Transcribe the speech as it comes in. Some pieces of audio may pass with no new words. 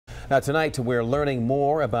Now tonight we're learning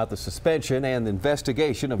more about the suspension and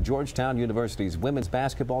investigation of Georgetown University's women's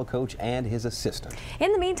basketball coach and his assistant.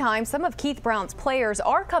 In the meantime, some of Keith Brown's players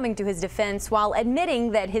are coming to his defense while admitting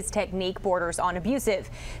that his technique borders on abusive.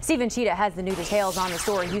 Stephen Cheetah has the new details on the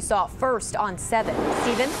story you saw first on 7.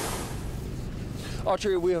 Stephen?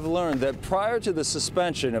 Audrey, we have learned that prior to the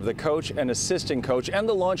suspension of the coach and assistant coach and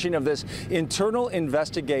the launching of this internal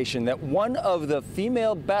investigation, that one of the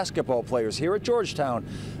female basketball players here at Georgetown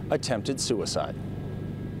attempted suicide.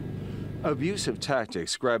 Abusive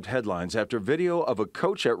tactics grabbed headlines after video of a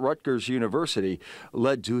coach at Rutgers University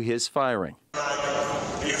led to his firing.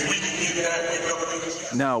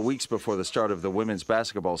 Now, weeks before the start of the women's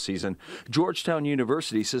basketball season, Georgetown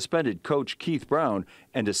University suspended coach Keith Brown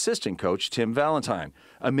and assistant coach Tim Valentine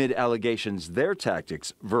amid allegations their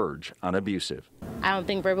tactics verge on abusive. I don't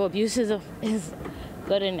think verbal abuse is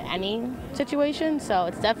good in any situation, so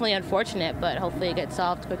it's definitely unfortunate, but hopefully it gets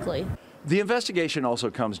solved quickly. The investigation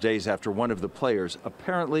also comes days after one of the players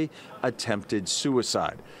apparently attempted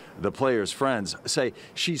suicide. The player's friends say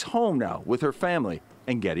she's home now with her family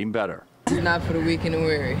and getting better. It's not for the weak and the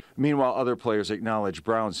weary. Meanwhile, other players acknowledge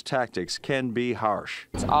Brown's tactics can be harsh.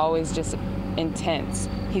 It's always just intense.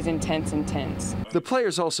 He's intense. The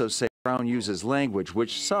players also say Brown uses language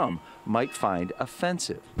which some might find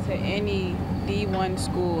offensive. To any D1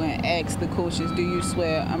 school and ask the coaches, do you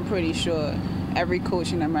swear? I'm pretty sure every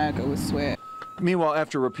coach in America would swear. Meanwhile,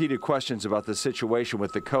 after repeated questions about the situation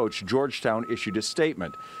with the coach, Georgetown issued a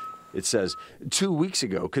statement. It says, 2 weeks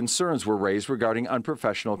ago, concerns were raised regarding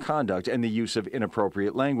unprofessional conduct and the use of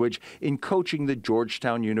inappropriate language in coaching the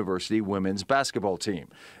Georgetown University women's basketball team.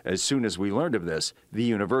 As soon as we learned of this, the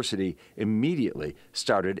university immediately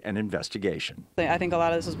started an investigation. I think a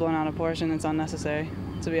lot of this was blown out of proportion. It's unnecessary,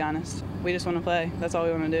 to be honest. We just want to play. That's all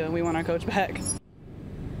we want to do. We want our coach back.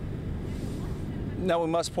 Now, we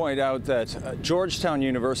must point out that Georgetown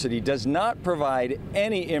University does not provide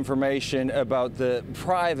any information about the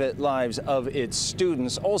private lives of its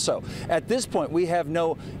students. Also, at this point, we have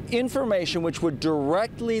no information which would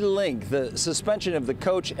directly link the suspension of the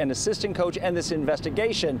coach and assistant coach and this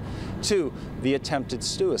investigation to the attempted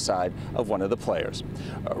suicide of one of the players.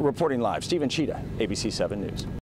 Reporting live, Stephen Cheetah, ABC 7 News.